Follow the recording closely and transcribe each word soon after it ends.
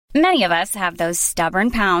Many of us have those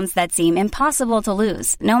stubborn pounds that seem impossible to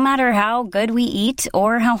lose, no matter how good we eat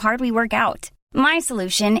or how hard we work out. My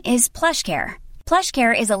solution is PlushCare.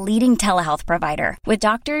 PlushCare is a leading telehealth provider with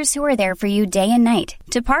doctors who are there for you day and night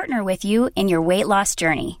to partner with you in your weight loss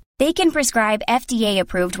journey. They can prescribe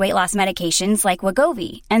FDA-approved weight loss medications like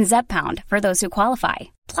Wegovy and Zepbound for those who qualify.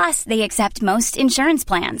 Plus, they accept most insurance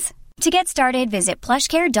plans. To get started, visit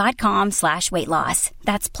plushcare.com/weightloss.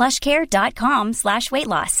 That's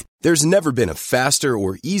plushcare.com/weightloss. There's never been a faster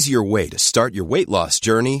or easier way to start your weight loss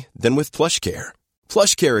journey than with PlushCare.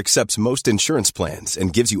 PlushCare accepts most insurance plans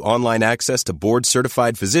and gives you online access to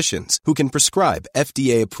board-certified physicians who can prescribe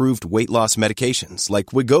FDA-approved weight loss medications like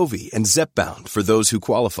Wegovy and Zepbound for those who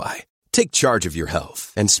qualify. Take charge of your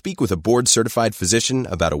health and speak with a board-certified physician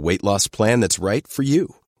about a weight loss plan that's right for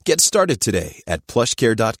you. Get started today at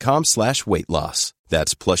plushcare.com/weightloss.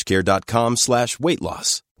 That's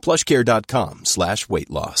plushcare.com/weightloss.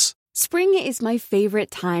 plushcare.com/weightloss. Spring is my favorite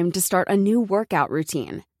time to start a new workout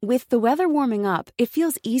routine. With the weather warming up, it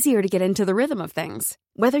feels easier to get into the rhythm of things.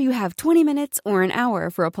 Whether you have 20 minutes or an hour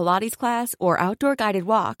for a Pilates class or outdoor guided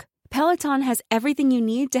walk, Peloton has everything you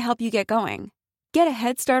need to help you get going. Get a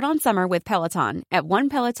head start on summer with Peloton at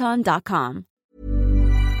onepeloton.com.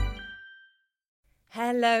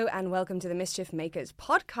 Hello and welcome to the Mischief Makers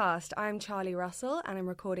podcast. I'm Charlie Russell and I'm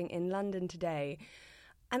recording in London today.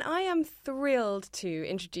 And I am thrilled to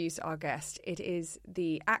introduce our guest. It is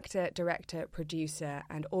the actor, director, producer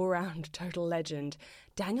and all-round total legend,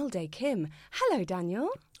 Daniel Dae Kim. Hello, Daniel.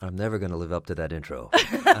 I'm never going to live up to that intro.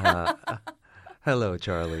 Hello,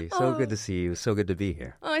 Charlie. So good to see you. So good to be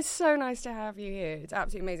here. Oh, it's so nice to have you here. It's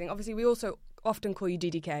absolutely amazing. Obviously, we also often call you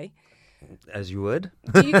DDK. As you would.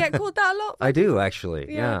 Do you get called that a lot? I do,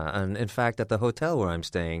 actually. Yeah. And in fact, at the hotel where I'm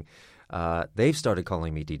staying, they've started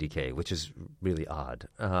calling me DDK, which is really odd.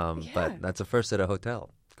 But that's a first at a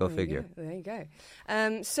hotel. Go figure. There you go.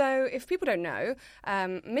 So if people don't know,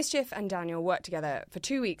 Mischief and Daniel worked together for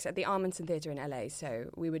 2 weeks at the Armanson Theatre in LA.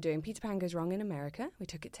 So we were doing Peter Pan Goes Wrong in America. We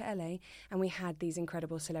took it to LA and we had these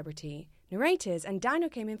incredible celebrity narrators. And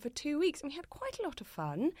Daniel came in for 2 weeks and we had quite a lot of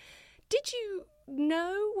fun. Did you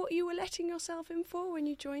know what you were letting yourself in for when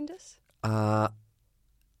you joined us?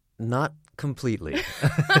 Not completely.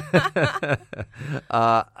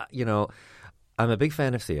 I'm a big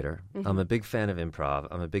fan of theater. Mm-hmm. I'm a big fan of improv.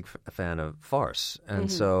 I'm a big fan of farce.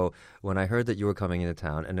 And so when I heard that you were coming into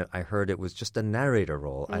town and I heard it was just a narrator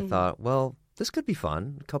role, I thought, well, this could be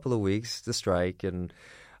fun. A couple of weeks, the strike. And,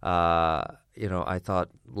 I thought,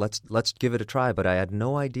 let's give it a try. But I had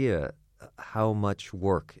no idea how much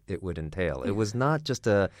work it would entail. It was not just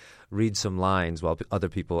to read some lines while other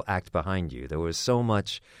people act behind you. There was so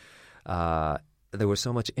much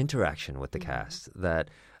interaction with the cast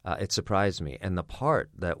that it surprised me. And the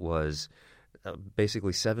part that was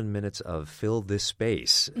basically 7 minutes of fill this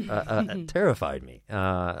space terrified me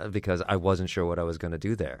because I wasn't sure what I was going to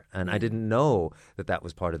do there. And I didn't know that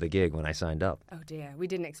was part of the gig when I signed up. Oh, dear. We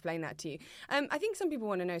didn't explain that to you. I think some people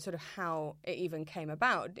want to know sort of how it even came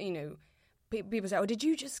about. People say, "Oh, did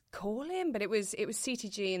you just call him?" But it was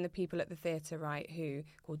CTG and the people at the theatre, right, who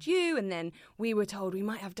called you, and then we were told we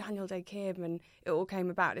might have Daniel Dae Kim, and it all came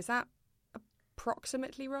about. Is that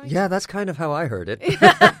approximately right? Yeah, that's kind of how I heard it.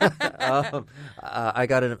 I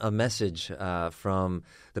got a message from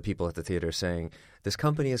the people at the theater saying, "This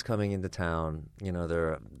company is coming into town.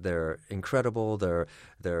 They're incredible. They're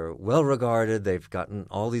well regarded. They've gotten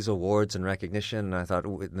all these awards and recognition." And I thought,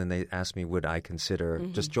 and then they asked me, would I consider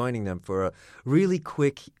just joining them for a really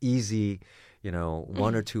quick, easy,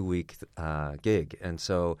 1 or 2 week gig? And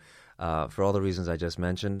so, for all the reasons I just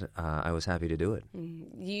mentioned, I was happy to do it.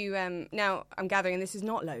 You now, I'm gathering, and this is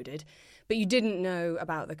not loaded, but you didn't know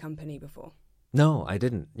about the company before. No, I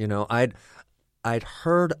didn't. I'd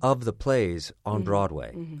heard of the plays on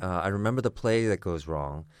Broadway. I remember the play that goes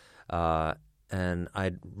wrong, and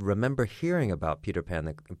I remember hearing about Peter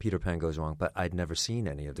Pan Goes Wrong, but I'd never seen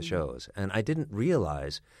any of the shows, and I didn't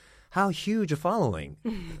realize how huge a following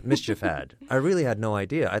Mischief had. I really had no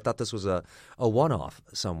idea. I thought this was a one-off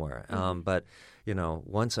somewhere. But,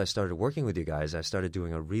 once I started working with you guys, I started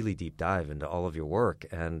doing a really deep dive into all of your work,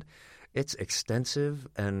 and it's extensive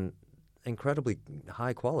and incredibly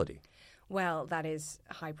high quality. Well, that is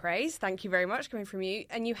high praise. Thank you very much coming from you.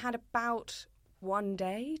 And you had about 1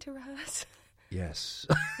 day to rehearse? Yes.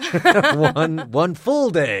 one full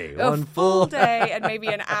day. One full day and maybe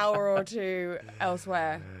an hour or two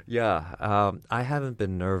elsewhere. Yeah. I haven't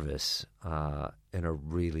been nervous in a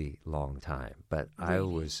really long time, but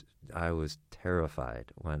really? I was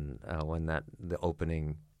terrified when the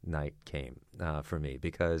opening night came for me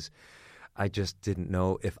because I just didn't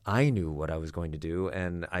know if I knew what I was going to do,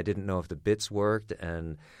 and I didn't know if the bits worked,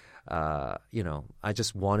 and I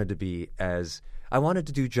just wanted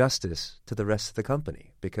to do justice to the rest of the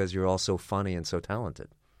company because you're all so funny and so talented.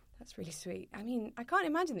 That's really sweet. I mean, I can't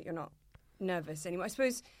imagine that you're not nervous anymore. I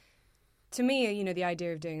suppose, to me, the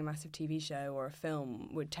idea of doing a massive TV show or a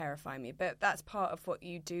film would terrify me, but that's part of what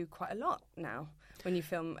you do quite a lot now when you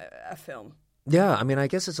film a film. Yeah, I mean, I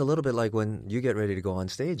guess it's a little bit like when you get ready to go on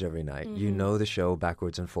stage every night. You know the show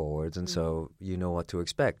backwards and forwards, and so you know what to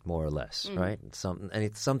expect, more or less, right?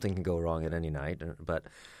 Something can go wrong at any night, but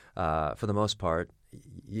for the most part,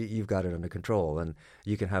 you've got it under control, and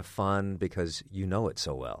you can have fun because you know it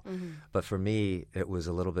so well. But for me, it was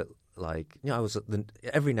a little bit like,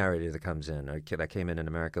 every narrator that comes in, or kid that came in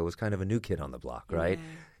America, was kind of a new kid on the block, right? Yeah.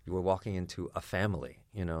 You were walking into a family,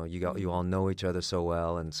 you all know each other so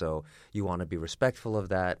well, and so you want to be respectful of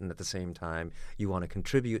that, and at the same time, you want to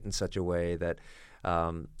contribute in such a way that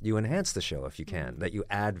you enhance the show if you can, that you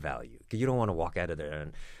add value. You don't want to walk out of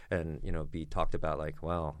there and be talked about like,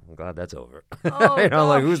 well, I'm glad that's over. Oh,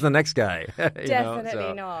 like, who's the next guy?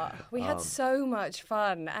 Definitely not. We had so much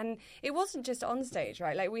fun, and it wasn't just on stage,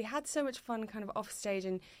 right? Like, we had so much fun kind of off stage,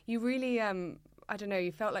 and you really, I don't know,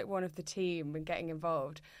 you felt like one of the team when getting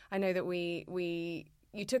involved. I know that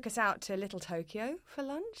you took us out to Little Tokyo for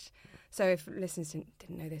lunch. So if listeners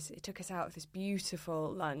didn't know this, it took us out of this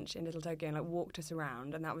beautiful lunch in Little Tokyo and walked us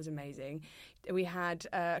around, and that was amazing. We had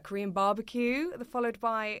a Korean barbecue, followed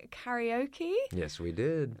by karaoke. Yes, we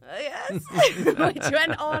did. Yes, which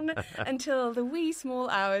went on until the wee small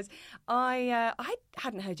hours. I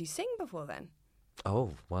hadn't heard you sing before then.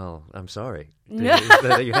 Oh, well, I'm sorry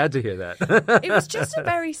that you had to hear that. It was just a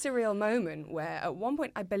very surreal moment where at one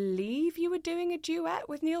point I believe you were doing a duet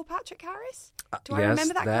with Neil Patrick Harris. Do I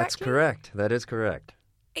remember that correctly? Yes, that's correct. That is correct.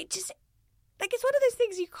 It just, it's one of those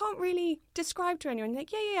things you can't really describe to anyone.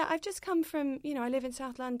 Like, yeah, I've just come from, I live in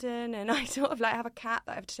South London and I sort of have a cat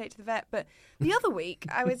that I have to take to the vet. But the other week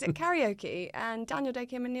I was at karaoke and Daniel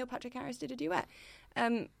Day-Kim and Neil Patrick Harris did a duet.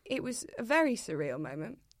 It was a very surreal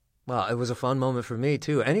moment. Well, it was a fun moment for me,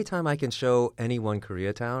 too. Anytime I can show anyone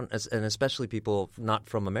Koreatown, and especially people not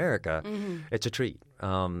from America, it's a treat.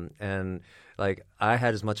 And, I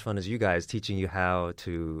had as much fun as you guys teaching you how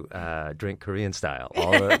to drink Korean style,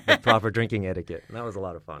 all the proper drinking etiquette. And that was a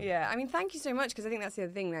lot of fun. Yeah, I mean, thank you so much, because I think that's the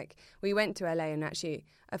other thing. We went to LA, and actually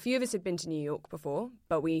a few of us had been to New York before,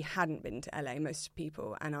 but we hadn't been to LA, most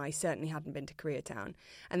people, and I certainly hadn't been to Koreatown.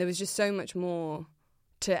 And there was just so much more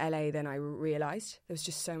to LA than I realised. There was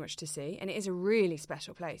just so much to see. And it is a really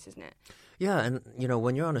special place, isn't it? Yeah, and,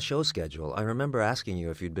 when you're on a show schedule, I remember asking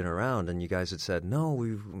you if you'd been around, and you guys had said, no,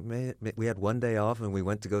 we had one day off, and we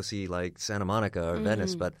went to go see, Santa Monica or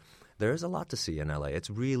Venice, but there is a lot to see in L.A.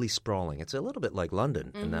 It's really sprawling. It's a little bit like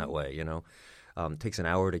London in that way, takes an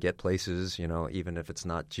hour to get places, even if it's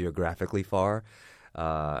not geographically far.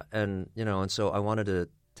 And so I wanted to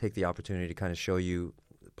take the opportunity to kind of show you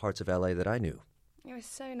parts of L.A. that I knew. It was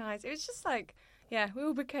so nice. It was just we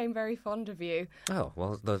all became very fond of you. Oh,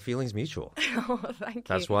 well, the feeling's mutual. Oh, thank you.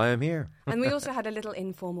 That's why I'm here. And we also had a little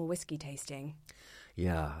informal whiskey tasting.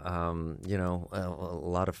 Yeah, a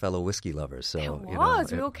lot of fellow whiskey lovers. So it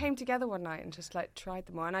was. We all came together one night and just tried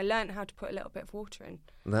them all. And I learned how to put a little bit of water in.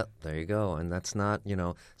 There you go. And that's not,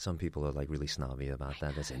 some people are really snobby about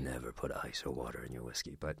that. They say never put ice or water in your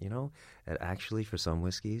whiskey. But, it actually, for some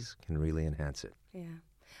whiskeys, can really enhance it. Yeah.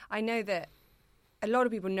 I know that a lot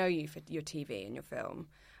of people know you for your TV and your film,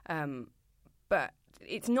 but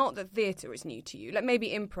it's not that theatre is new to you. Maybe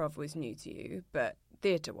improv was new to you, but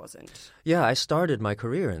theatre wasn't. Yeah, I started my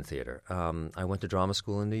career in theatre. I went to drama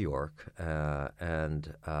school in New York,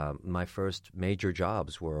 and my first major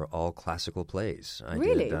jobs were all classical plays.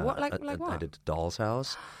 Really? What? I did Doll's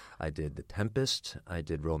House. I did The Tempest. I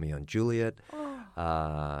did Romeo and Juliet.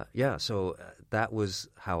 So that was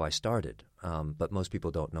how I started. But most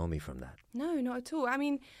people don't know me from that. No, not at all. I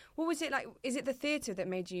mean, what was it like? Is it the theatre that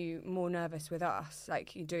made you more nervous with us,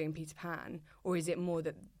 like you doing Peter Pan? Or is it more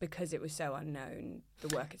that because it was so unknown,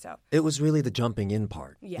 the work itself? It was really the jumping in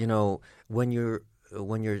part. Yeah. When you're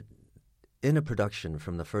in a production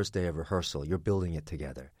from the first day of rehearsal, you're building it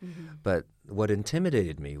together. Mm-hmm. But what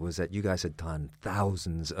intimidated me was that you guys had done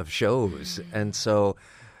thousands of shows. And so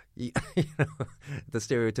the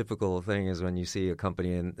stereotypical thing is when you see a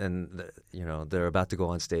company and they're about to go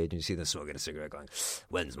on stage and you see them smoking a cigarette going,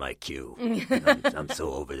 when's my cue? I'm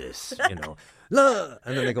so over this, and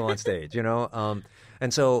then they go on stage,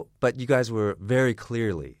 and so, but you guys were very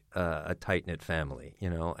clearly a tight-knit family,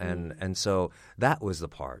 and so that was the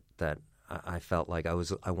part that I felt like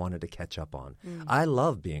I wanted to catch up on. I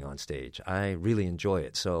love being on stage. I really enjoy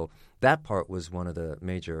it. So that part was one of the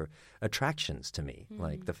major attractions to me,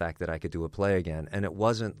 like the fact that I could do a play again. And it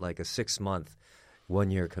wasn't like a 6-month,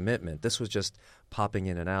 1-year commitment. This was just popping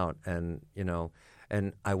in and out, and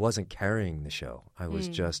and I wasn't carrying the show. I was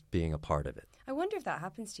just being a part of it. I wonder if that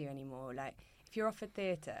happens to you anymore. Like, if you're offered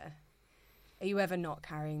theatre, are you ever not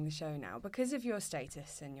carrying the show now because of your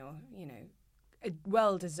status and your,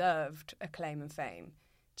 well-deserved acclaim and fame?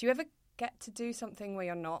 Do you ever get to do something where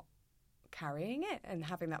you're not carrying it and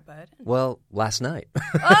having that burden? Well, last night.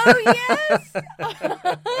 Oh, yes!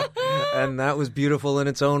 And that was beautiful in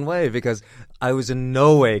its own way because I was in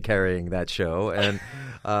no way carrying that show. And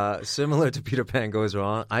similar to Peter Pan Goes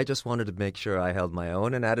Wrong, I just wanted to make sure I held my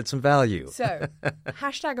own and added some value. So,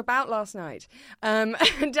 hashtag about last night.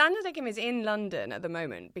 Daniel Dickham is in London at the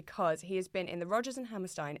moment because he has been in the Rodgers and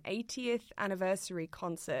Hammerstein 80th anniversary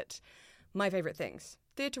concert, My Favourite Things.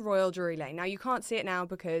 Theatre Royal, Drury Lane. Now, you can't see it now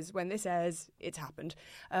because when this airs, it's happened.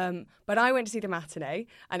 But I went to see the matinee,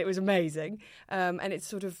 and it was amazing. And it's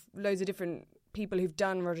sort of loads of different people who've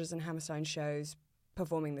done Rodgers and Hammerstein shows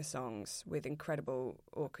performing the songs with incredible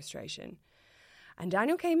orchestration. And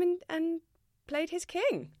Daniel came in and played his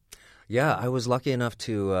king. Yeah, I was lucky enough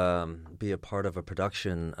to be a part of a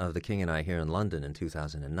production of The King and I here in London in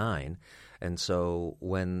 2009. And so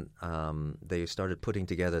when they started putting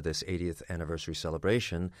together this 80th anniversary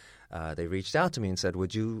celebration, they reached out to me and said,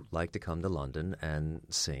 would you like to come to London and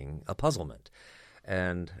sing a puzzlement?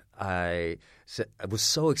 And I was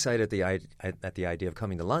so excited at the idea of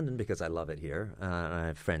coming to London because I love it here. And I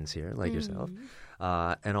have friends here like yourself.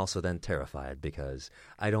 And also then terrified because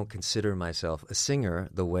I don't consider myself a singer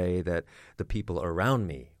the way that the people around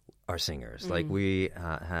me are singers. Like we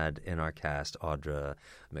had in our cast Audra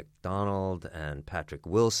McDonald and Patrick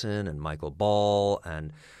Wilson and Michael Ball.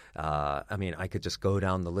 And I mean, I could just go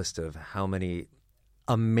down the list of how many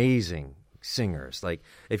amazing singers. Like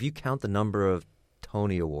if you count the number of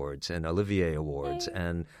Tony Awards and Olivier Awards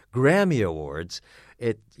and Grammy Awards,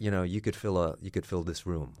 you could fill this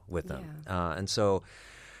room with them. Yeah. And so,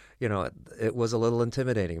 it was a little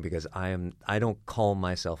intimidating because I don't call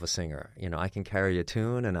myself a singer. I can carry a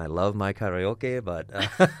tune and I love my karaoke, but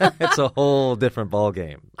it's a whole different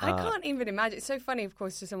ballgame. I can't even imagine. It's so funny, of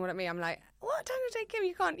course, to someone like me. I'm like, what? Daniel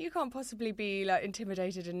Dickham? You can't possibly be like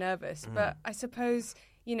intimidated and nervous. But I suppose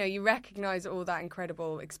you recognize all that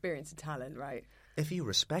incredible experience and talent, right? If you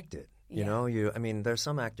respect it, there's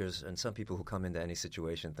some actors and some people who come into any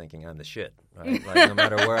situation thinking I'm the shit, right? Like no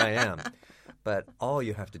matter where I am. But all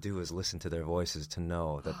you have to do is listen to their voices to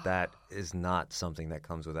know that is not something that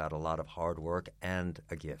comes without a lot of hard work and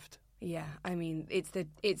a gift. Yeah, I mean,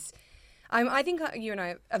 I think you and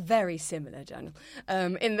I are very similar, Daniel,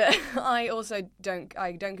 in that I also don't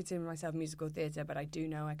consider myself musical theatre, but I do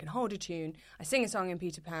know I can hold a tune. I sing a song in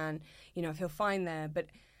Peter Pan, I feel fine there, but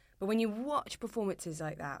when you watch performances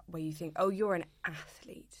like that, where you think, oh, you're an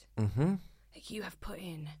athlete, like you have put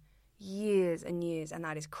in years and years, and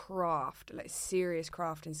that is craft, like serious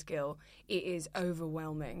craft and skill, it is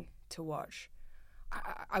overwhelming to watch.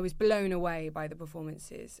 I was blown away by the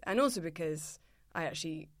performances, and also because I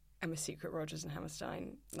actually am a secret Rodgers and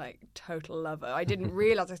Hammerstein, like, total lover. I didn't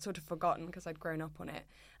realise, I'd sort of forgotten because I'd grown up on it,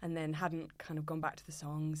 and then hadn't kind of gone back to the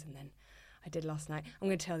songs, and then I did last night. I'm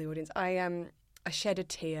going to tell the audience, I shed a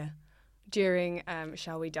tear during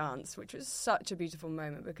Shall We Dance, which was such a beautiful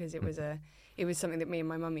moment because it was something that me and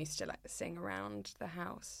my mum used to like sing around the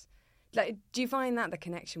house. Like, do you find that the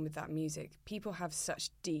connection with that music? People have such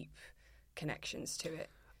deep connections to it.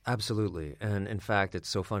 Absolutely. And in fact, it's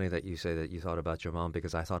so funny that you say that you thought about your mom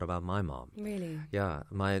because I thought about my mom. Really? Yeah.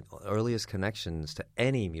 My earliest connections to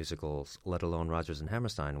any musicals, let alone Rodgers and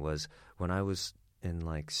Hammerstein, was when I was in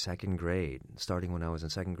like second grade. Starting when I was in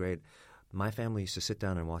second grade, my family used to sit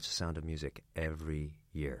down and watch The Sound of Music every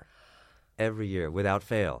year. Every year, without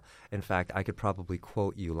fail. In fact, I could probably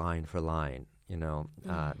quote you line for line,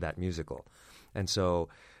 that musical. And so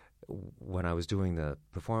when I was doing the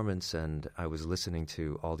performance and I was listening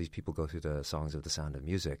to all these people go through the songs of The Sound of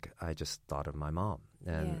Music, I just thought of my mom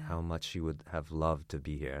and how much she would have loved to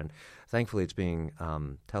be here. And thankfully it's being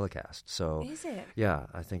telecast. So is it? Yeah,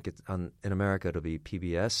 I think it's in America it'll be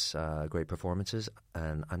PBS, great performances,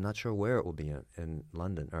 and I'm not sure where it will be in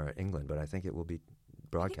London or England, but I think it will be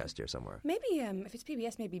broadcast here somewhere. Maybe if it's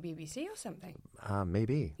PBS, maybe BBC or something.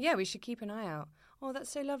 Maybe. Yeah, we should keep an eye out. Oh,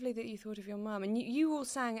 that's so lovely that you thought of your mum. And you all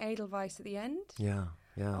sang Edelweiss at the end? Yeah.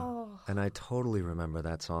 Oh. And I totally remember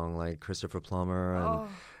that song, like Christopher Plummer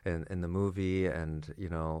and in the movie, and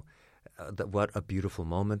what a beautiful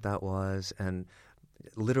moment that was. And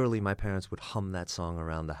literally my parents would hum that song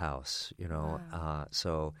around the house, Wow.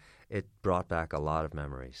 so it brought back a lot of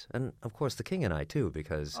memories. And, of course, The King and I, too,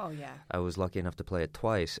 because I was lucky enough to play it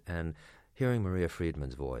twice, and hearing Maria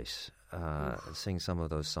Friedman's voice sing some of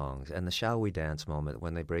those songs, and the Shall We Dance moment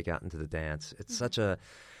when they break out into the dance, it's such a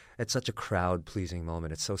crowd-pleasing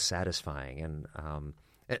moment. It's so satisfying, and,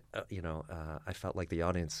 I felt like the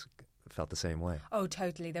audience felt the same way. Oh,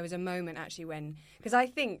 totally. There was a moment, actually, because I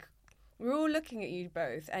think we're all looking at you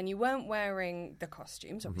both, and you weren't wearing the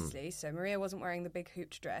costumes, obviously. So Maria wasn't wearing the big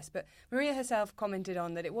hooped dress, but Maria herself commented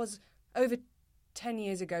on that it was over 10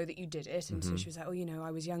 years ago that you did it, and so she was like,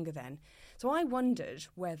 I was younger then. So I wondered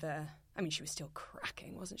whether, she was still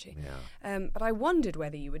cracking, wasn't she? Yeah. But I wondered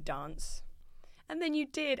whether you would dance. And then you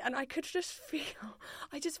did, and I just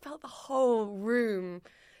felt the whole room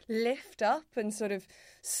lift up and sort of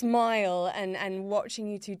smile and watching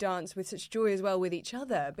you two dance with such joy as well with each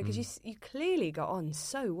other, because you clearly got on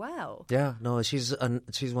so well. Yeah, no, she's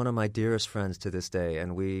one of my dearest friends to this day,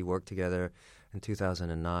 and we worked together in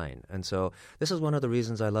 2009. And so this is one of the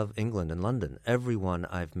reasons I love England and London. Everyone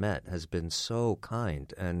I've met has been so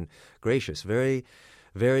kind and gracious, very,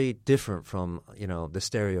 very different from, the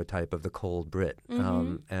stereotype of the cold Brit.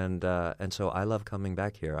 And so I love coming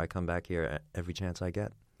back here. I come back here every chance I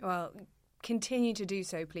get. Well, continue to do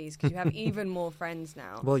so, please, because you have even more friends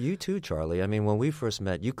now. Well, you too, Charlie. When we first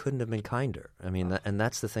met, you couldn't have been kinder. And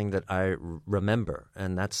that's the thing that I remember,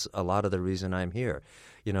 and that's a lot of the reason I'm here.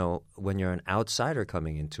 When you're an outsider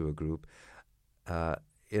coming into a group,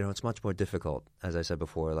 it's much more difficult, as I said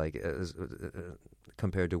before,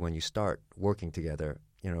 compared to when you start working together,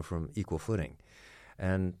 from equal footing.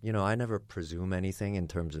 And, I never presume anything in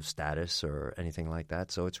terms of status or anything like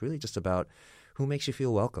that. So it's really just about who makes you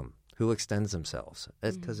feel welcome, who extends themselves,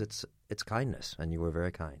 because it's kindness, and you were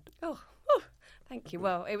very kind. Oh, thank you.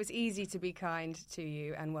 Well, it was easy to be kind to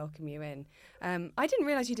you and welcome you in. I didn't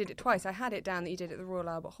realise you did it twice. I had it down that you did it at the Royal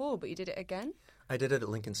Albert Hall, but you did it again? I did it at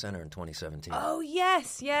Lincoln Center in 2017. Oh,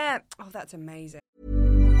 yes, yeah. Oh, that's amazing.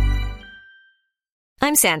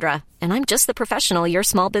 I'm Sandra, and I'm just the professional your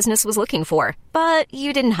small business was looking for. But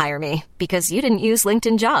you didn't hire me because you didn't use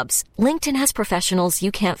LinkedIn Jobs. LinkedIn has professionals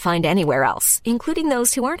you can't find anywhere else, including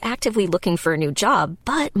those who aren't actively looking for a new job,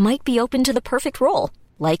 but might be open to the perfect role,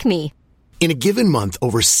 like me. In a given month,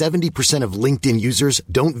 over 70% of LinkedIn users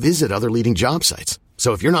don't visit other leading job sites.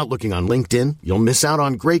 So if you're not looking on LinkedIn, you'll miss out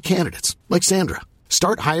on great candidates like Sandra.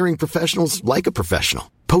 Start hiring professionals like a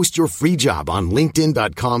professional. Post your free job on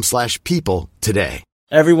linkedin.com/people today.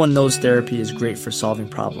 Everyone knows therapy is great for solving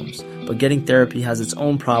problems, but getting therapy has its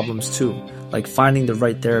own problems too, like finding the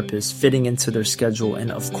right therapist, fitting into their schedule,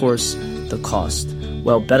 and of course, the cost.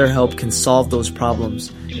 Well, BetterHelp can solve those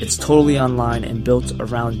problems. It's totally online and built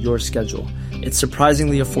around your schedule. It's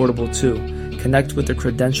surprisingly affordable too. Connect with a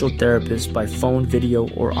credentialed therapist by phone, video,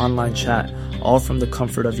 or online chat, all from the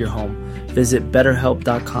comfort of your home. Visit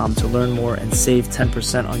BetterHelp.com to learn more and save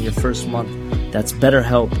 10% on your first month. That's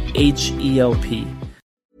BetterHelp, H-E-L-P.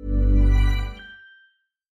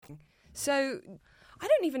 So I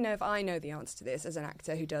don't even know if I know the answer to this as an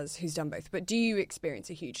actor who's done both, but do you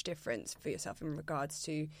experience a huge difference for yourself in regards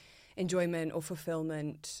to enjoyment or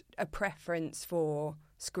fulfillment, a preference for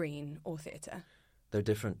screen or theatre? They're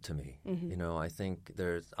different to me. I think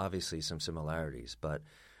there's obviously some similarities, but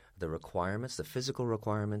the requirements, the physical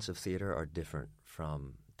requirements of theatre are different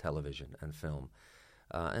from television and film.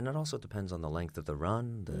 And it also depends on the length of the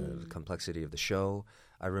run, the complexity of the show.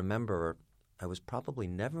 I remember I was probably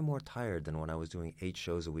never more tired than when I was doing 8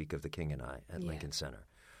 shows a week of The King and I at Lincoln Center.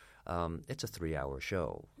 It's a 3-hour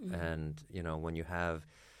show. And, when you have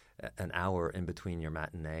an hour in between your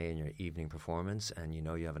matinee and your evening performance and you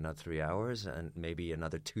have another 3 hours and maybe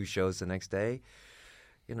another 2 shows the next day,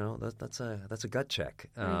 that's a gut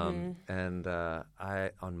check. And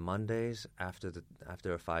I on Mondays after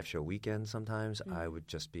a 5-show weekend sometimes I would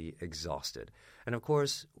just be exhausted. And of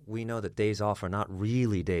course we know that days off are not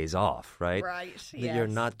really days off, right? Right. Yes. You're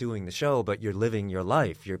not doing the show, but you're living your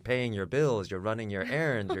life. You're paying your bills. You're running your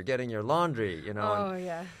errands. You're getting your laundry. And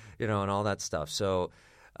all that stuff. So,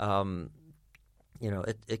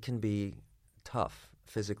 it can be tough,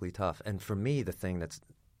 physically tough. And for me, the thing that's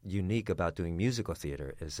unique about doing musical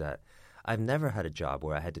theater is that I've never had a job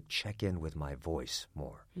where I had to check in with my voice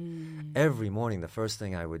more. Every morning, the first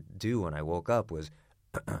thing I would do when I woke up was,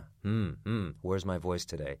 where's my voice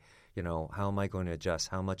today? How am I going to adjust?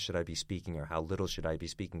 How much should I be speaking or how little should I be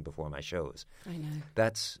speaking before my shows? I know.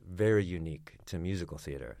 That's very unique to musical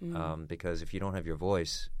theater because if you don't have your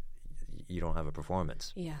voice, you don't have a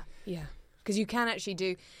performance. Yeah. Because you can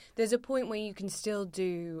actually there's a point where you can still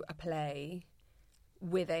do a play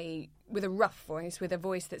with a rough voice, with a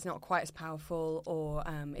voice that's not quite as powerful or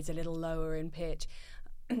is a little lower in pitch.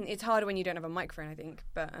 It's harder when you don't have a microphone, I think,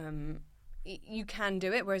 but you can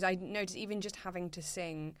do it. Whereas I notice even just having to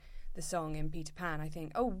sing the song in Peter Pan, I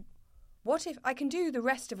think, oh, what if I can do the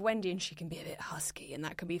rest of Wendy and she can be a bit husky and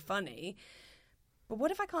that can be funny, but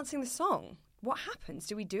what if I can't sing the song? What happens?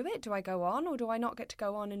 Do we do it? Do I go on, or do I not get to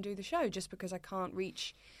go on and do the show just because I can't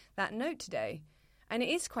reach that note today? And it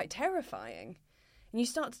is quite terrifying. And you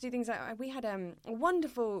start to do things like, we had a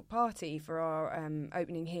wonderful party for our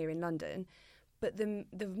opening here in London, but the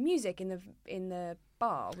music in the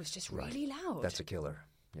bar was just really loud. That's a killer,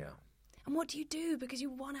 yeah. And what do you do? Because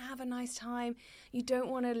you want to have a nice time. You don't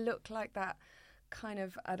want to look like that kind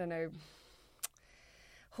of, I don't know,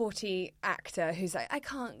 haughty actor who's like, I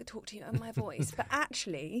can't talk to you in my voice. But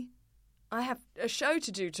actually, I have a show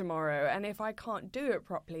to do tomorrow, and if I can't do it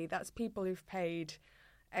properly, that's people who've paid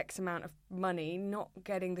X amount of money not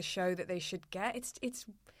getting the show that they should get. It's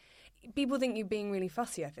people think you're being really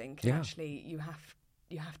fussy, I think. Yeah. Actually, you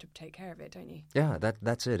have to take care of it, don't you? Yeah,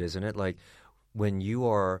 that's it, isn't it? Like when you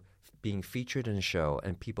are being featured in a show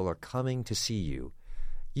and people are coming to see you,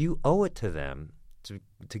 you owe it to them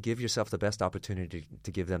to give yourself the best opportunity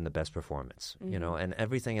to give them the best performance, you know, and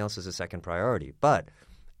everything else is a second priority. But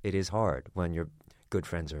it is hard when your good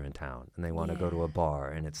friends are in town and they want to go to a bar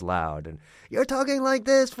and it's loud and you're talking like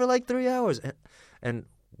this for like 3 hours. And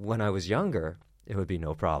when I was younger, it would be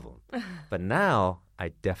no problem. But now I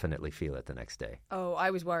definitely feel it the next day. Oh,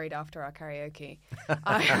 I was worried after our karaoke.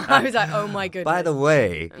 I was like, oh my goodness. By the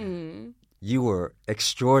way, you were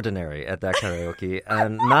extraordinary at that karaoke,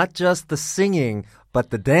 and not just the singing, but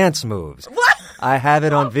the dance moves. What? I have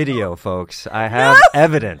it on video, folks. I have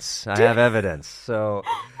evidence. I have evidence. So,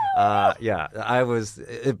 yeah,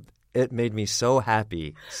 it made me so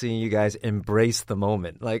happy seeing you guys embrace the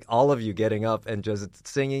moment. Like all of you getting up and just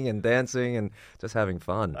singing and dancing and just having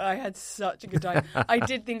fun. I had such a good time. I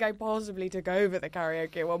did think I possibly took over the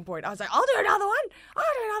karaoke at one point. I was like, I'll do another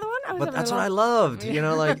one. But that's what I loved. You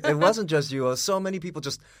know, like it wasn't just you. So many people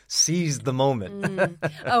just seized the moment.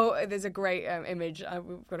 Oh, there's a great image.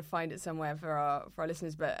 We've got to find it somewhere for our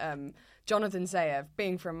listeners. But Jonathan Sayer,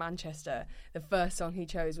 being from Manchester, the first song he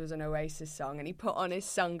chose was an Oasis song, and he put on his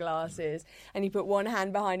sunglasses and he put one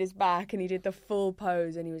hand behind his back and he did the full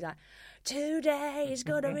pose and he was like, today is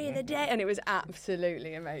going to be the day. And it was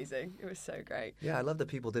absolutely amazing. It was so great. Yeah, I love that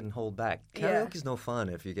people didn't hold back. Karaoke's no fun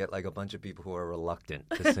if you get like a bunch of people who are reluctant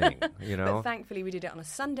to sing, you know? But thankfully we did it on a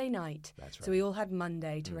Sunday night. That's right. So we all had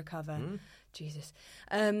Monday to recover. Jesus.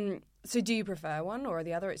 So do you prefer one or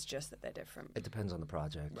the other? It's just that they're different. It depends on the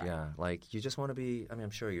project, Right. yeah. Like you just want to be, I mean, I'm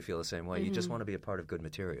sure you feel the same way. You just want to be a part of good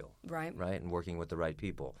material. Right. Right? And working with the right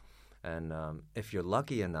people. And if you're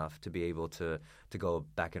lucky enough to be able to go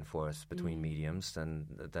back and forth between mediums,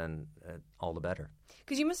 then all the better.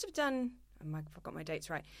 Because you must have done, I forgot my dates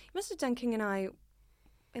right, you must have done King and I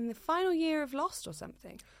in the final year of Lost or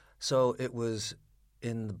something. So it was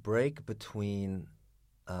in the break between,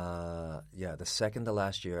 the second to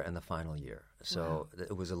last year and the final year. So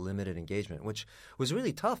it was a limited engagement, which was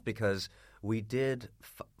really tough because we did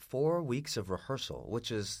 4 weeks of rehearsal,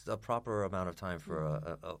 which is a proper amount of time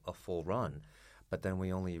for a full run. But then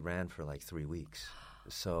we only ran for like 3 weeks.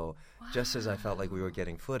 So just as I felt like we were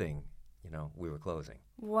getting footing, you know, we were closing.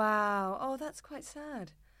 Wow. Oh, that's quite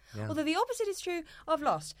sad. Yeah. Although the opposite is true of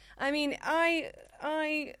Lost. I mean, I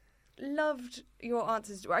loved your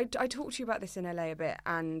answers. I talked to you about this in LA a bit,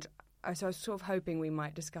 and so I was sort of hoping we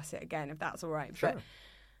might discuss it again, if that's all right. Sure. But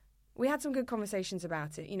we had some good conversations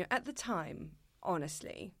about it. You know, at the time,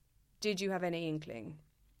 honestly, did you have any inkling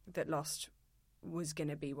that Lost was going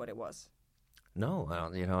to be what it was? No,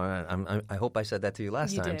 you know, I hope I said that to you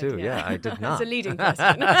last time too. Yeah. Yeah, I did not. It's a leading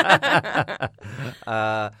question.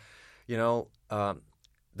 You know,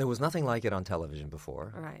 there was nothing like it on television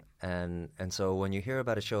before. Right. And so when you hear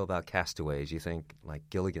about a show about castaways, you think like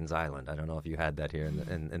Gilligan's Island. I don't know if you had that here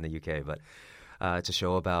in the UK, but it's a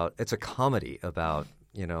show about, it's a comedy about,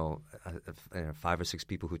 you know, 5 or 6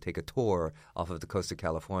 people who take a tour off of the coast of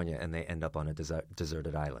California and they end up on a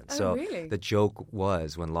deserted island. Oh, so really? the joke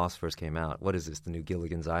was when Lost first came out, what is this, the new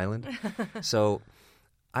Gilligan's Island? So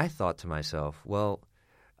I thought to myself, well,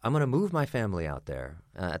 I'm going to move my family out there.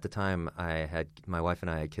 At the time, my wife and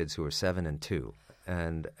I had kids who were 7 and 2.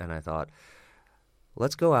 And I thought,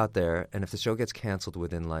 let's go out there, and if the show gets canceled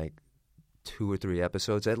within like 2 or 3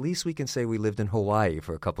 episodes, at least we can say we lived in Hawaii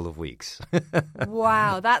for a couple of weeks.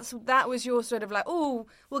 Wow, that was your sort of like, oh,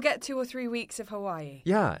 we'll get 2 or 3 weeks of Hawaii.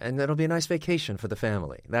 Yeah, and that'll be a nice vacation for the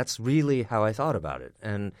family. That's really how I thought about it.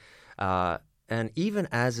 And And even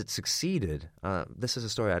as it succeeded, this is a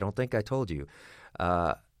story I don't think I told you.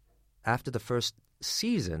 After the first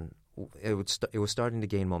season, it was starting to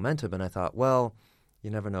gain momentum, and I thought, well, you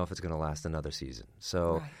never know if it's going to last another season.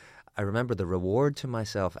 So Right. I remember the reward to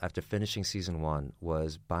myself after finishing season 1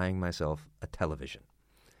 was buying myself a television,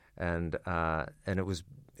 and it was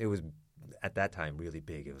at that time really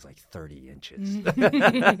big. It was like 30 inches,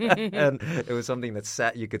 and it was something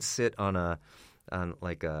that you could sit on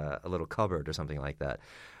like a little cupboard or something like that.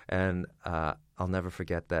 And I'll never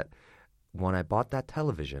forget that when I bought that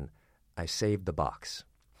television, I saved the box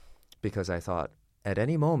because I thought at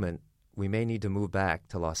any moment we may need to move back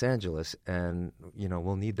to Los Angeles, and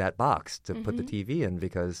we'll need that box to put the TV in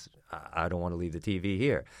because I don't want to leave the TV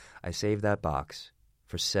here. I saved that box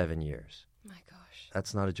for 7 years. My gosh.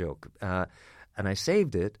 That's not a joke. And I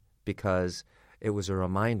saved it because it was a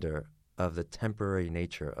reminder of the temporary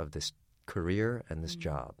nature of this career and this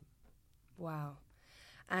job. Wow.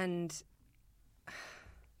 And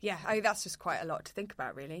yeah, that's just quite a lot to think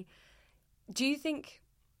about, really. Do you think,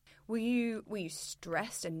 were you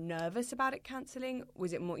stressed and nervous about it cancelling?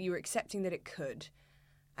 Was it more you were accepting that it could,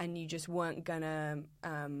 and you just weren't gonna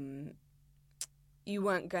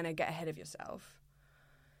get ahead of yourself?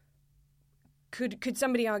 Could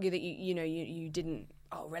somebody argue that you didn't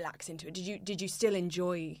relax into it? Did you still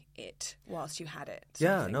enjoy it whilst you had it?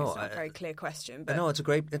 Yeah, it's not a very clear question. But no, it's a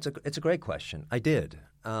great question. I did.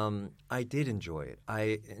 I did enjoy it.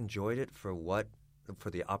 I enjoyed it for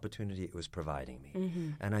the opportunity it was providing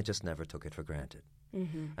me, and I just never took it for granted.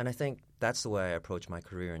 And I think that's the way I approach my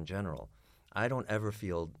career in general. I don't ever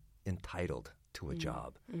feel entitled to a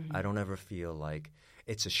job. I don't ever feel like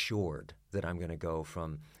it's assured that I'm going to go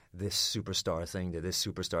from this superstar thing to this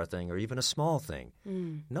superstar thing, or even a small thing.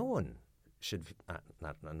 No one should. I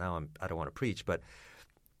don't want to preach, but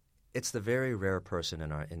it's the very rare person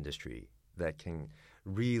in our industry that can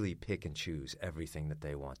really pick and choose everything that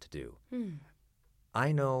they want to do.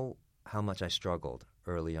 I know how much I struggled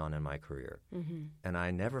early on in my career, and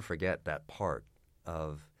I never forget that part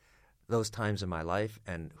of those times in my life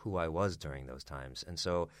and who I was during those times. And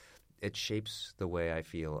so it shapes the way I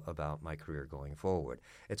feel about my career going forward.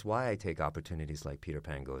 It's why I take opportunities like Peter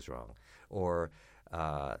Pan Goes Wrong or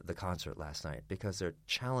the concert last night, because they're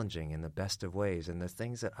challenging in the best of ways and they're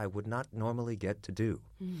things that I would not normally get to do.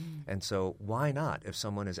 And so why not, if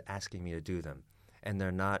someone is asking me to do them and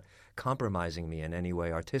they're not compromising me in any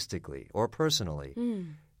way artistically or personally,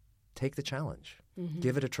 take the challenge.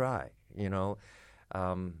 Give it a try. I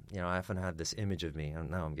often have this image of me, and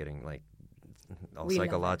now I'm getting like all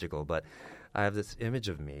psychological, but I have this image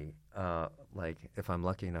of me, like if I'm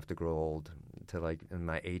lucky enough to grow old to like in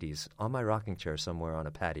my 80s, on my rocking chair somewhere on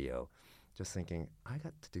a patio, just thinking, I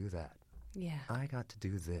got to do that. Yeah. I got to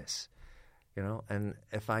do this, and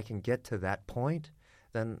if I can get to that point,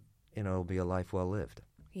 then, it'll be a life well lived.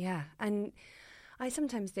 Yeah. And I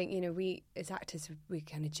sometimes think, we as actors, we're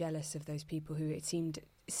kind of jealous of those people who it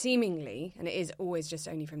seemingly, and it is always just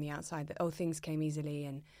only from the outside, that, things came easily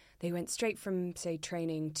and they went straight from, say,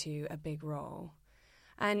 training to a big role.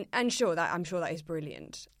 And I'm sure that is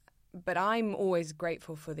brilliant. But I'm always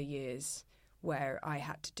grateful for the years where I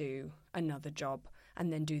had to do another job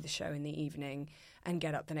and then do the show in the evening and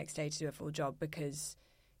get up the next day to do a full job, because,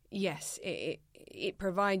 yes, it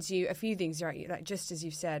provides you a few things, right? Like just as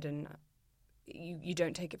you've said, and you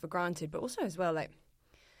don't take it for granted, but also as well, like,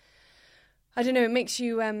 I don't know, it makes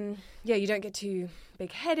you, you don't get too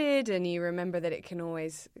big-headed, and you remember that it can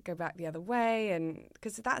always go back the other way, and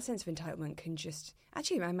because that sense of entitlement can just,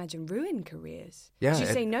 actually, I imagine, ruin careers. Yeah. You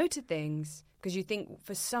say no to things because you think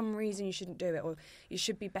for some reason you shouldn't do it, or you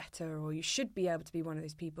should be better, or you should be able to be one of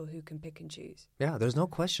those people who can pick and choose. Yeah, there's no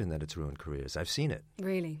question that it's ruined careers. I've seen it.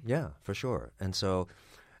 Really? Yeah, for sure. And so,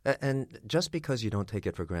 and just because you don't take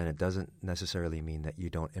it for granted doesn't necessarily mean that you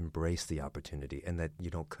don't embrace the opportunity and that you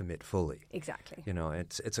don't commit fully. Exactly.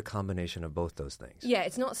 It's a combination of both those things. Yeah,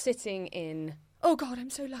 it's not sitting in, oh God, I'm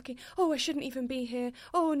so lucky. Oh, I shouldn't even be here.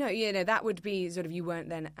 Oh no, that would be sort of, you weren't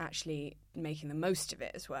then actually making the most of it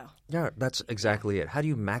as well. Yeah, that's exactly it. How do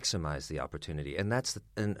you maximize the opportunity? And that's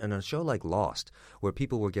in a show like Lost, where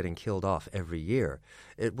people were getting killed off every year.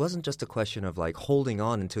 It wasn't just a question of like holding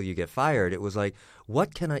on until you get fired. It was like,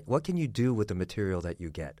 what can you do with the material that you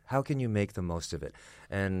get? How can you make the most of it?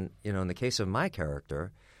 And in the case of my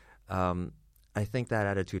character, I think that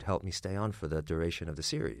attitude helped me stay on for the duration of the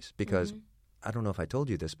series, because I don't know if I told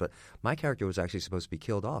you this, but my character was actually supposed to be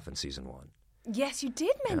killed off in season 1. Yes, you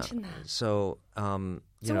did mention that. So,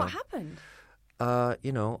 what happened? I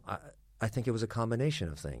think it was a combination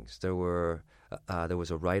of things. There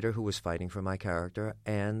was a writer who was fighting for my character,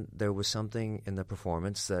 and there was something in the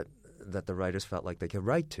performance that that the writers felt like they could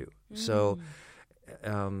write to. So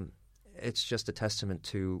it's just a testament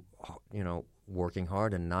to, working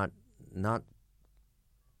hard and not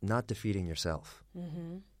defeating yourself.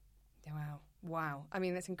 Mm-hmm. Wow. I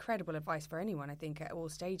mean, that's incredible advice for anyone, I think, at all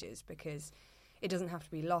stages, because it doesn't have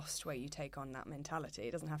to be Lost where you take on that mentality.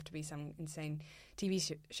 It doesn't have to be some insane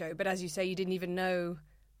TV show. But as you say, you didn't even know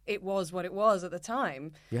it was what it was at the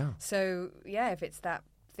time. Yeah. So, if it's that...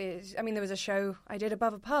 I mean, there was a show I did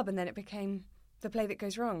above a pub, and then it became The Play That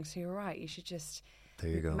Goes Wrong. So you're right. You should just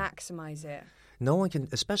maximize it. No one can,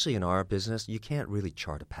 especially in our business, you can't really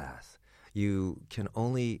chart a path. You can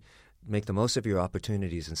only make the most of your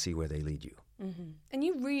opportunities and see where they lead you. Mm-hmm. And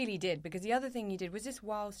you really did, because the other thing you did was this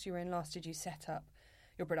whilst you were in Lost, did you set up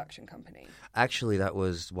your production company? Actually, that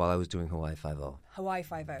was while I was doing Hawaii Five-0. Hawaii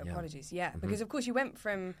Five-0, apologies. Yeah, because of course you went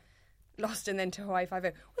from Lost and then to Hawaii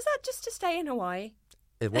Five-0. Was that just to stay in Hawaii?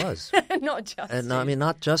 It was. Not just to. No, I mean,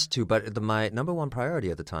 not just to, but my number one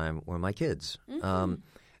priority at the time were my kids. Mm-hmm.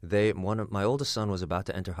 My oldest son was about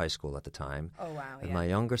to enter high school at the time. Oh, wow. And my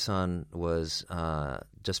younger son was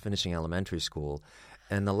just finishing elementary school.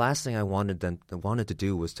 And the last thing I wanted to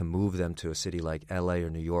do was to move them to a city like L.A.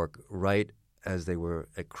 or New York right as they were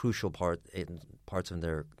a crucial parts of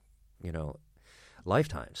their,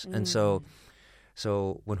 lifetimes. And so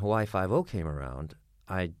when Hawaii Five-0 came around,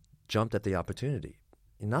 I jumped at the opportunity.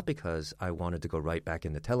 Not because I wanted to go right back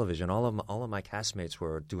into television. All of my castmates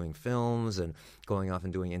were doing films and going off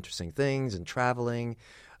and doing interesting things and traveling,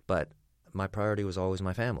 but my priority was always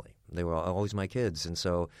my family. They were always my kids, and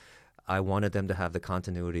so I wanted them to have the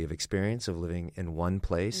continuity of experience of living in one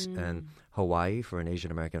place. And Hawaii, for an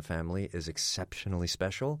Asian American family, is exceptionally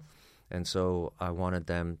special, and so I wanted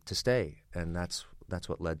them to stay, and that's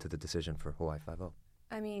what led to the decision for Hawaii Five-0.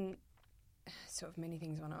 I mean, sort of many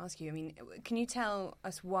things I want to ask you. I mean, can you tell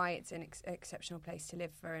us why it's an exceptional place to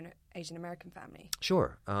live for an Asian American family?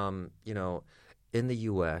 Sure. In the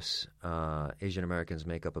U.S., Asian Americans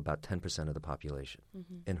make up about 10% of the population.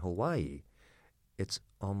 Mm-hmm. In Hawaii, it's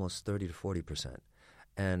almost 30 to 40%.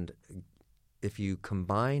 And if you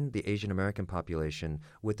combine the Asian American population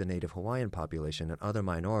with the Native Hawaiian population and other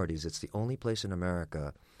minorities, it's the only place in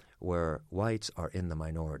America where whites are in the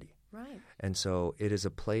minority. Right. And so it is a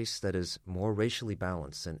place that is more racially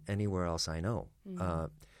balanced than anywhere else I know. Mm-hmm.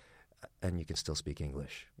 And you can still speak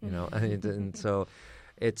English, and so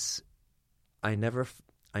it's I never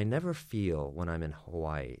feel when I'm in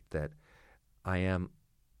Hawaii that I am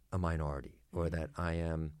a minority or that I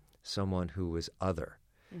am someone who is other.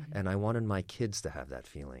 Mm-hmm. And I wanted my kids to have that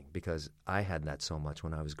feeling because I had that so much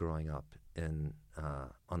when I was growing up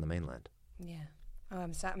on the mainland. Yeah. Oh,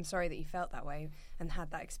 I'm sorry that you felt that way and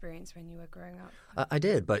had that experience when you were growing up. I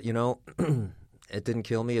did, but it didn't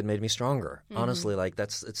kill me. It made me stronger. Mm-hmm. Honestly,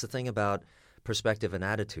 it's the thing about perspective and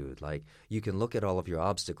attitude. Like, you can look at all of your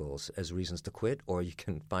obstacles as reasons to quit, or you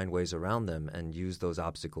can find ways around them and use those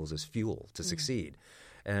obstacles as fuel to succeed.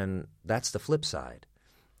 And that's the flip side.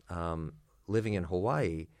 Living in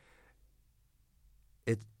Hawaii,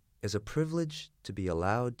 it is a privilege to be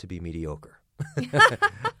allowed to be mediocre.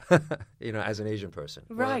 As an Asian person,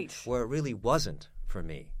 right? Where it really wasn't for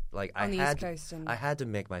me. Like, on the East Coast, I had to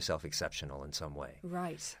make myself exceptional in some way,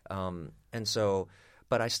 right? And so,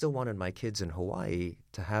 but I still wanted my kids in Hawaii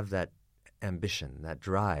to have that ambition, that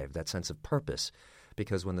drive, that sense of purpose,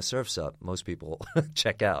 because when the surf's up, most people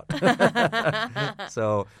check out.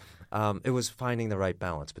 So it was finding the right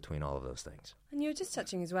balance between all of those things. And you're just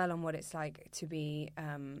touching as well on what it's like to be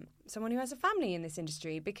someone who has a family in this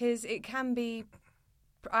industry, because it can be,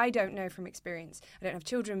 I don't know from experience, I don't have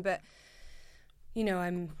children, but,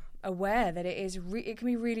 I'm aware that it can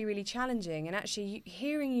be really, really challenging. And actually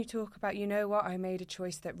hearing you talk about, I made a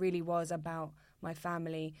choice that really was about my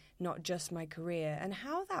family, not just my career, and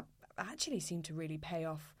how that actually seemed to really pay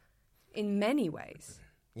off in many ways.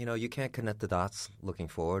 You can't connect the dots looking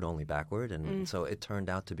forward, only backward, and so it turned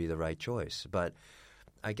out to be the right choice. But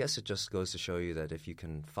I guess it just goes to show you that if you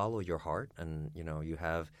can follow your heart and, you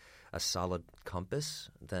have a solid compass,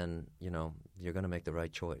 then, you're going to make the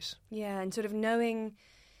right choice. Yeah, and sort of knowing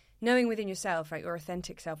within yourself, right, your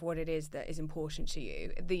authentic self, what it is that is important to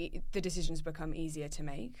you, the decisions become easier to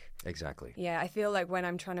make. Exactly. Yeah, I feel like when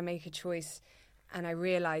I'm trying to make a choice and I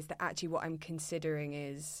realize that actually what I'm considering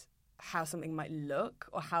is how something might look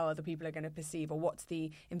or how other people are going to perceive or what's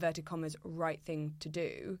the, inverted commas, right thing to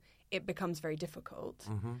do, it becomes very difficult.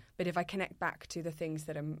 Mm-hmm. But if I connect back to the things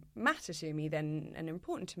that matter to me then and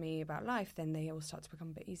important to me about life, then they all start to become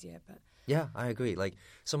a bit easier. But yeah, I agree. Like,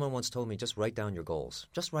 someone once told me, just write down your goals.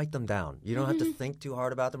 Just write them down. You don't have to think too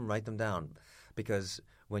hard about them. Write them down. Because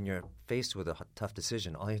when you're faced with a tough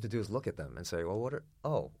decision, all you have to do is look at them and say,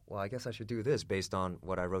 well, I guess I should do this based on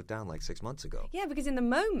what I wrote down like 6 months ago. Yeah, because in the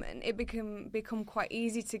moment, it become quite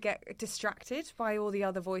easy to get distracted by all the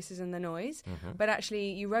other voices and the noise. Mm-hmm. But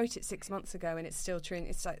actually, you wrote it 6 months ago, and it's still true. And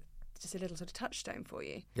it's like just a little sort of touchstone for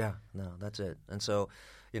you. Yeah, no, that's it. And so,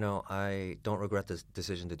 I don't regret this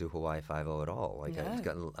decision to do Hawaii 5-0 at all. Like,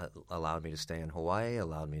 No. It allowed me to stay in Hawaii,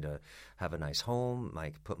 allowed me to have a nice home,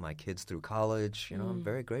 put my kids through college. I'm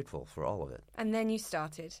very grateful for all of it. And then you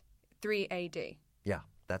started 3AD. Yeah,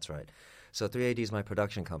 that's right. So 3AD is my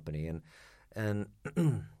production company. And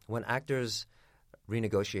when actors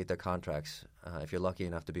renegotiate their contracts, if you're lucky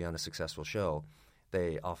enough to be on a successful show,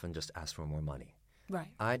 they often just ask for more money. Right.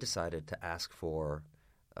 I decided to ask for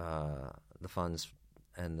the funds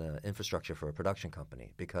and the infrastructure for a production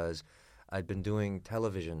company because I'd been doing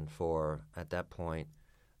television for, at that point,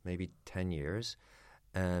 maybe 10 years.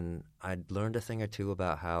 And I'd learned a thing or two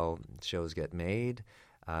about how shows get made.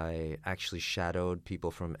 I actually shadowed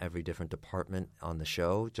people from every different department on the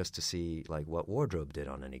show just to see like what wardrobe did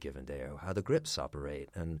on any given day or how the grips operate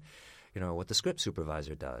and, what the script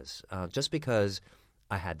supervisor does. Just because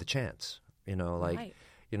I had the chance. Right.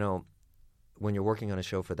 When you're working on a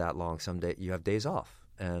show for that long, someday you have days off.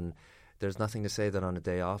 And there's nothing to say that on a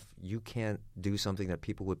day off, you can't do something that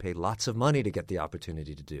people would pay lots of money to get the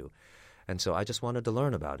opportunity to do. And so I just wanted to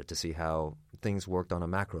learn about it to see how things worked on a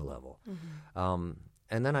macro level. Mm-hmm.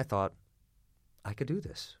 And then I thought, I could do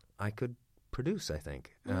this. I could produce, I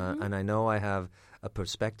think. Mm-hmm. And I know I have a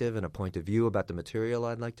perspective and a point of view about the material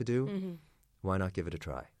I'd like to do. Mm-hmm. Why not give it a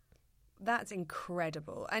try? That's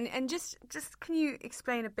incredible. And just can you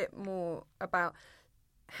explain a bit more about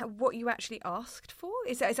what you actually asked for?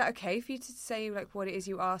 Is that okay for you to say like what it is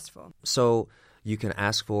you asked for? So you can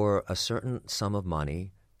ask for a certain sum of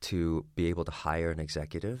money to be able to hire an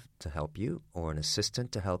executive to help you or an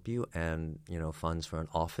assistant to help you and, funds for an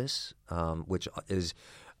office, which is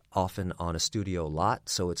often on a studio lot.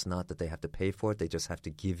 So it's not that they have to pay for it. They just have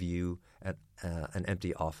to give you an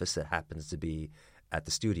empty office that happens to be at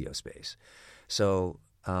the studio space. So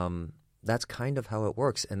that's kind of how it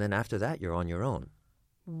works. And then after that, you're on your own.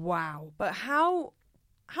 Wow. But how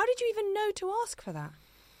did you even know to ask for that?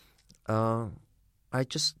 I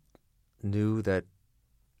just knew that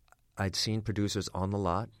I'd seen producers on the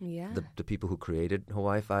lot. Yeah. The people who created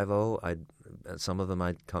Hawaii 5-0, some of them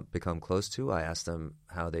I'd become close to. I asked them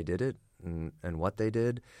how they did it and what they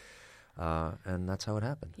did. And that's how it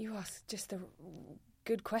happened. You asked just the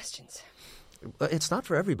good questions. It's not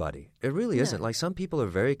for everybody. It really isn't. Like some people are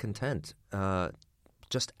very content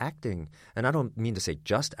just acting. And I don't mean to say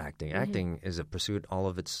just acting. Mm-hmm. Acting is a pursuit all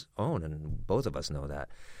of its own, and both of us know that.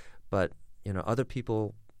 But, other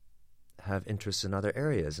people have interests in other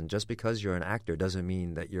areas. And just because you're an actor doesn't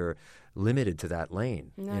mean that you're limited to that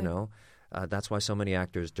lane, No. That's why so many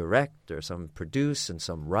actors direct or some produce and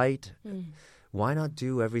some write. Mm. Why not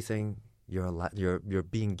do everything you're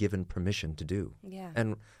being given permission to do? Yeah.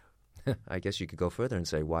 And I guess you could go further and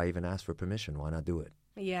say, why even ask for permission? Why not do it?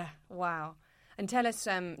 Yeah, wow. And tell us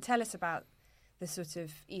about the sort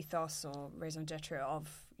of ethos or raison d'etre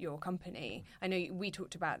of your company. I know we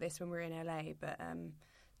talked about this when we were in LA, but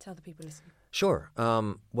tell the people listening. Sure.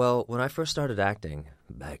 Well, when I first started acting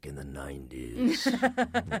back in the 90s,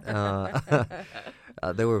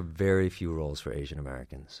 there were very few roles for Asian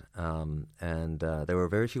Americans. And there were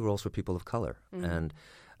very few roles for people of color. Mm. And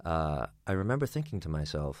I remember thinking to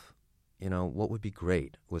myself, what would be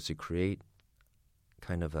great was to create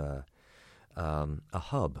kind of a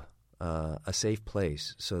hub, a safe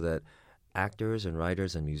place so that actors and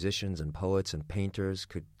writers and musicians and poets and painters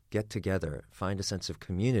could get together, find a sense of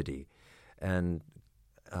community, and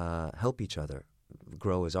help each other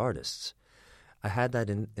grow as artists. I had that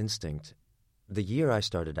instinct the year I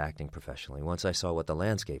started acting professionally, once I saw what the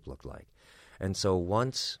landscape looked like. And so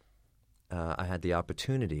once I had the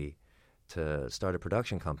opportunity to start a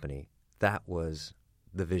production company, that was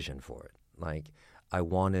the vision for it. Like, I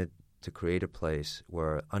wanted to create a place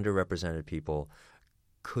where underrepresented people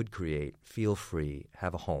could create, feel free,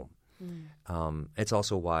 have a home. Mm. It's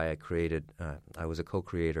also why I was a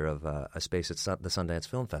co-creator of a space at the Sundance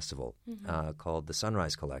Film Festival called the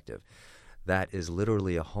Sunrise Collective. That is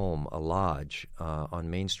literally a home, a lodge on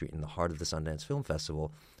Main Street in the heart of the Sundance Film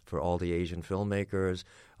Festival for all the Asian filmmakers,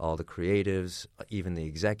 all the creatives, even the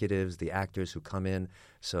executives, the actors who come in.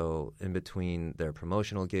 So in between their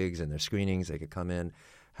promotional gigs and their screenings, they could come in,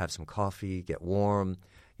 have some coffee, get warm,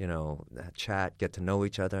 chat, get to know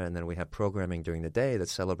each other. And then we have programming during the day that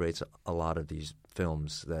celebrates a lot of these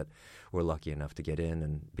films that we're lucky enough to get in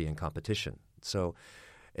and be in competition. So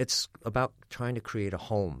it's about trying to create a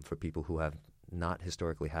home for people who have not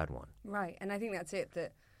historically had one. Right, and I think that's it.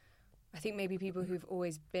 That I think maybe people who've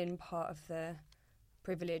always been part of the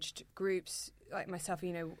privileged groups, like myself,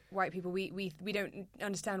 white people, we don't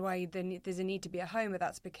understand why there's a need to be a home, but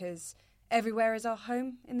that's because everywhere is our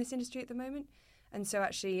home in this industry at the moment. And so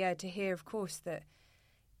actually, to hear, of course, that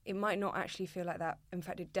it might not actually feel like that. In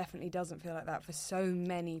fact, it definitely doesn't feel like that for so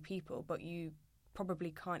many people, but you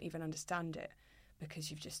probably can't even understand it because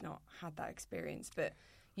you've just not had that experience. But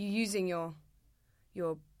you're using your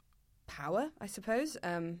power, I suppose,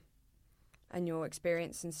 and your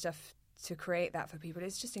experience and stuff to create that for people.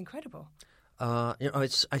 It's just incredible. I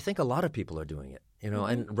think a lot of people are doing it,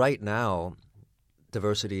 and right now,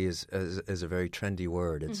 diversity is a very trendy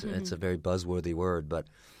word. It's a very buzzworthy word, but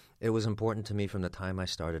it was important to me from the time I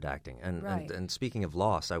started acting. And speaking of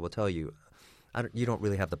loss, I will tell you, you don't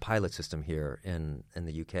really have the pilot system here in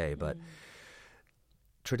the UK, but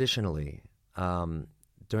traditionally,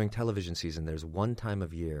 during television season, there's one time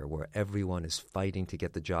of year where everyone is fighting to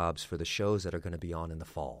get the jobs for the shows that are going to be on in the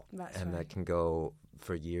fall. That can go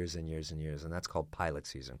for years and years and years, and that's called pilot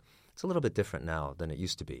season. It's a little bit different now than it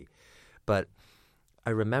used to be. But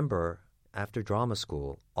I remember after drama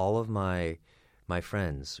school, all of my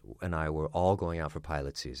friends and I were all going out for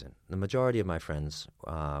pilot season. The majority of my friends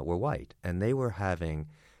were white, and they were having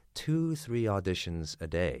 2-3 auditions a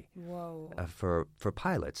day for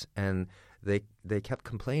pilots. And they kept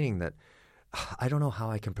complaining that, I don't know how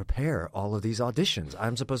I can prepare all of these auditions.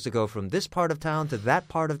 I'm supposed to go from this part of town to that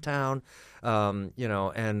part of town,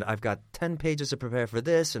 and I've got 10 pages to prepare for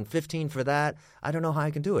this and 15 for that. I don't know how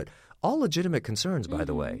I can do it. All legitimate concerns, by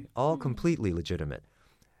the way, all completely legitimate.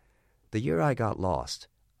 The year I got Lost,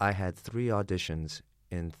 I had 3 auditions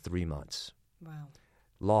in 3 months. Wow.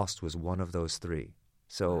 Lost was one of those 3.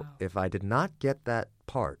 So if I did not get that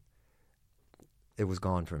part, it was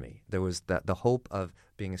gone for me. There was the hope of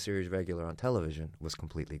being a series regular on television was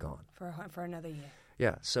completely gone. For another year.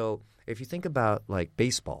 Yeah. So if you think about like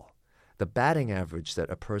baseball, the batting average that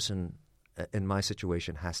a person in my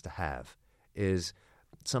situation has to have is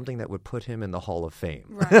something that would put him in the Hall of Fame.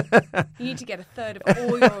 Right. You need to get a third of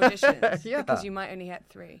all your auditions because you might only get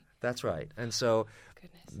 3. That's right. And so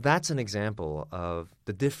that's an example of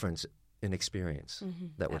the difference in experience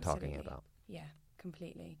that we're talking about. Yeah,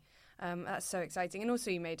 completely. That's so exciting. And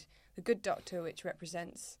also you made The Good Doctor, which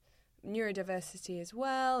represents neurodiversity as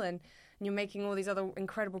well, and you're making all these other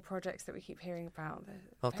incredible projects that we keep hearing about.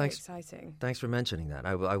 Very exciting. Thanks for mentioning that.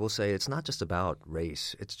 I will say it's not just about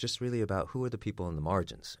race. It's just really about who are the people in the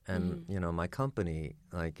margins. And, my company,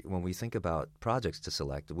 like when we think about projects to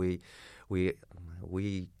select, we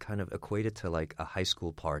kind of equate it to like a high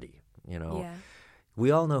school party, Yeah. We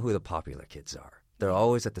all know who the popular kids are. They're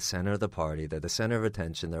always at the center of the party. They're the center of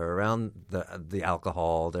attention. They're around the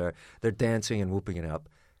alcohol. They're dancing and whooping it up.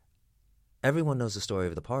 Everyone knows the story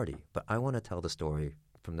of the party, but I want to tell the story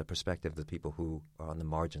from the perspective of the people who are on the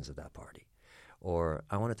margins of that party. Or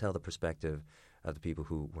I want to tell the perspective of the people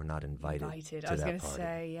who were not invited to that party. I was going to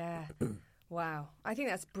say, yeah. Wow. I think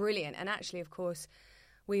that's brilliant. And actually, of course,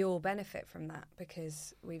 we all benefit from that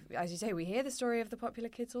because, as you say, we hear the story of the popular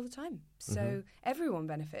kids all the time. So everyone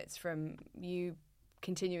benefits from you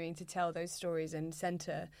continuing to tell those stories and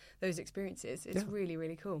center those experiences. It's really,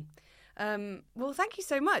 really cool. Well, thank you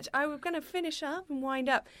so much. I'm going to finish up and wind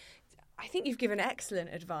up. I think you've given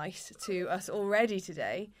excellent advice to us already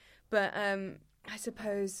today, but I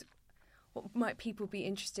suppose what might people be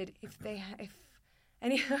interested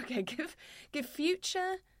give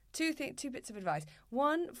future two bits of advice.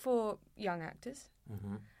 One for young actors,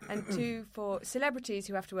 and 2 for celebrities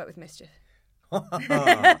who have to work with Mischief.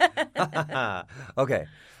 Okay.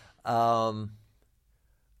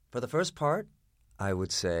 For the first part, I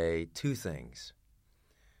would say 2 things.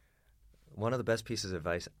 One of the best pieces of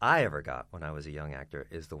advice I ever got when I was a young actor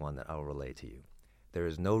is the one that I'll relay to you. There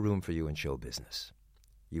is no room for you in show business.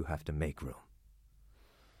 You have to make room.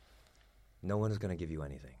 No one is going to give you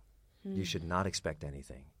anything. You should not expect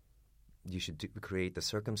anything. You should create the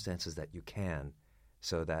circumstances that you can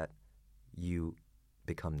so that you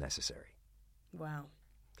become necessary. Wow.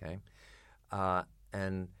 Okay?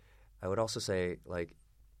 And I would also say, like,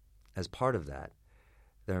 as part of that,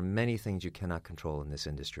 there are many things you cannot control in this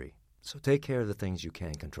industry. So take care of the things you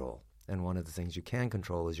can control. And one of the things you can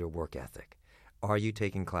control is your work ethic. Are you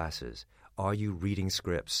taking classes? Are you reading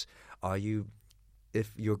scripts?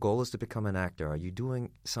 If your goal is to become an actor, are you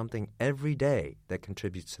doing something every day that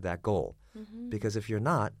contributes to that goal? Because if you're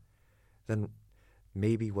not, then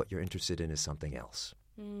maybe what you're interested in is something else.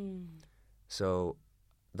 So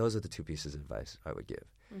those are the 2 pieces of advice I would give.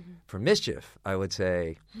 For Mischief, I would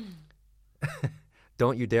say,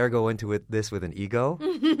 don't you dare go into this with an ego.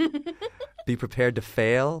 Be prepared to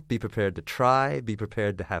fail. Be prepared to try. Be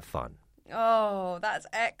prepared to have fun. Oh, that's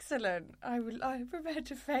excellent. I'm prepared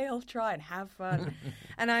to fail, try, and have fun.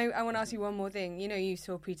 And I want to ask you one more thing. You know, you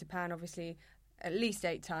saw Peter Pan, obviously, at least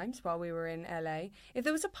 8 times while we were in LA. If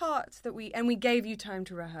there was a part that we gave you time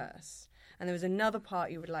to rehearse, and there was another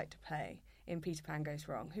part you would like to play in Peter Pan Goes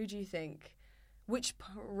Wrong, who do you think, which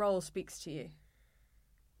role speaks to you?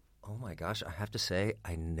 Oh my gosh, I have to say,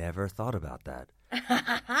 I never thought about that.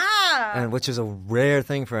 And which is a rare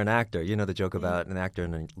thing for an actor. You know the joke about an actor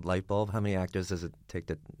and a light bulb? How many actors does it take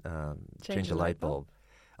to change a light bulb?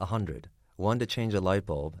 100. 1 to change a light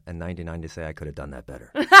bulb, and 99 to say I could have done that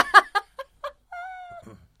better.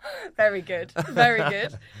 Very good. Very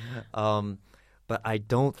good. But I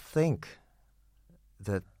don't think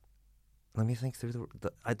that... Let me think through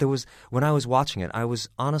there was when I was watching it, I was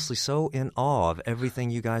honestly so in awe of everything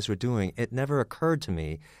you guys were doing. It never occurred to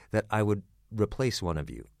me that I would replace one of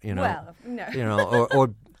you. You know, well, no. You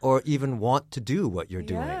know, or even want to do what you're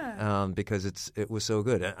doing, because it was so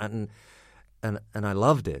good, and I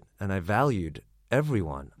loved it, and I valued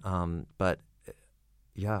everyone. But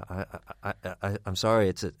yeah, I'm sorry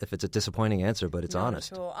if it's a disappointing answer, but it's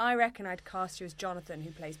honest. Not at all. I reckon I'd cast you as Jonathan,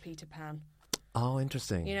 who plays Peter Pan. Oh,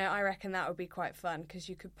 interesting. You know, I reckon that would be quite fun because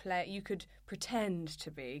you could pretend to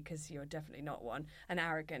be, because you're definitely not one, an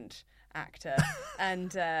arrogant actor,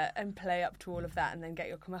 and play up to all of that, and then get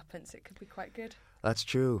your comeuppance. It could be quite good. That's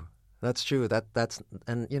true. That's true. That's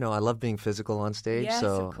and you know, I love being physical on stage. Yes,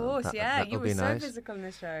 so of course. that you would be were so nice. physical in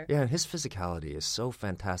the show. Yeah, and his physicality is so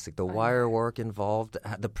fantastic. The wire work involved,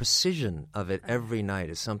 the precision of it every night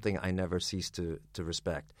is something I never cease to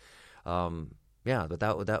respect. Yeah, but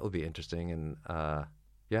that would be interesting, and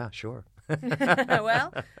yeah, sure.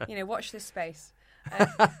 Well, you know, watch this space.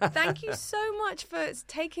 Thank you so much for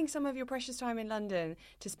taking some of your precious time in London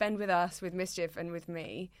to spend with us, with Mischief, and with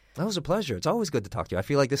me. That was a pleasure. It's always good to talk to you. I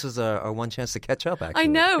feel like this is our one chance to catch up, actually. I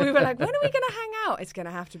know. We were like, when are we going to hang out? It's going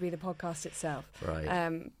to have to be the podcast itself.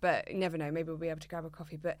 Right. But you never know. Maybe we'll be able to grab a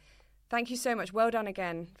coffee. But thank you so much. Well done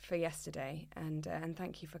again for yesterday. And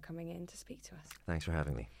thank you for coming in to speak to us. Thanks for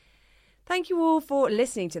having me. Thank you all for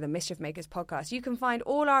listening to the Mischief Makers podcast. You can find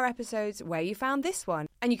all our episodes where you found this one,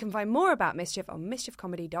 and you can find more about Mischief on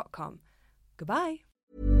mischiefcomedy.com. Goodbye.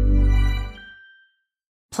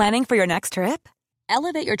 Planning for your next trip?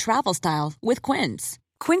 Elevate your travel style with Quince.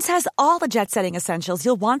 Quince has all the jet-setting essentials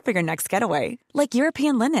you'll want for your next getaway, like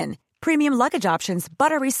European linen, premium luggage options,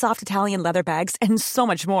 buttery soft Italian leather bags, and so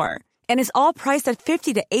much more. And is all priced at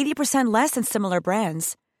 50 to 80% less than similar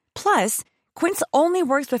brands. Plus, Quince only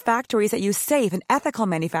works with factories that use safe and ethical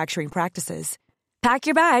manufacturing practices. Pack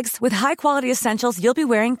your bags with high-quality essentials you'll be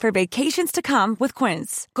wearing for vacations to come with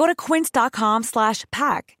Quince. Go to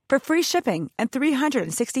quince.com/pack for free shipping and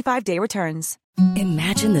 365-day returns.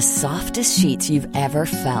 Imagine the softest sheets you've ever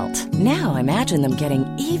felt. Now imagine them getting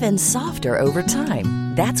even softer over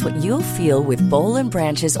time. That's what you'll feel with Boll &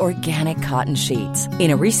 Branch's organic cotton sheets.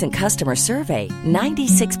 In a recent customer survey,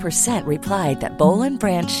 96% replied that Boll &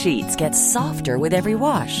 Branch sheets get softer with every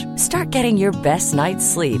wash. Start getting your best night's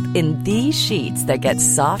sleep in these sheets that get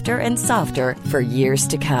softer and softer for years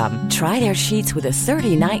to come. Try their sheets with a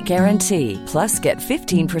 30-night guarantee. Plus, get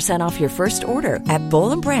 15% off your first order at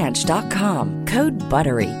bollandbranch.com. Code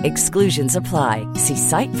BUTTERY. Exclusions apply. See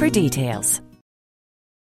site for details.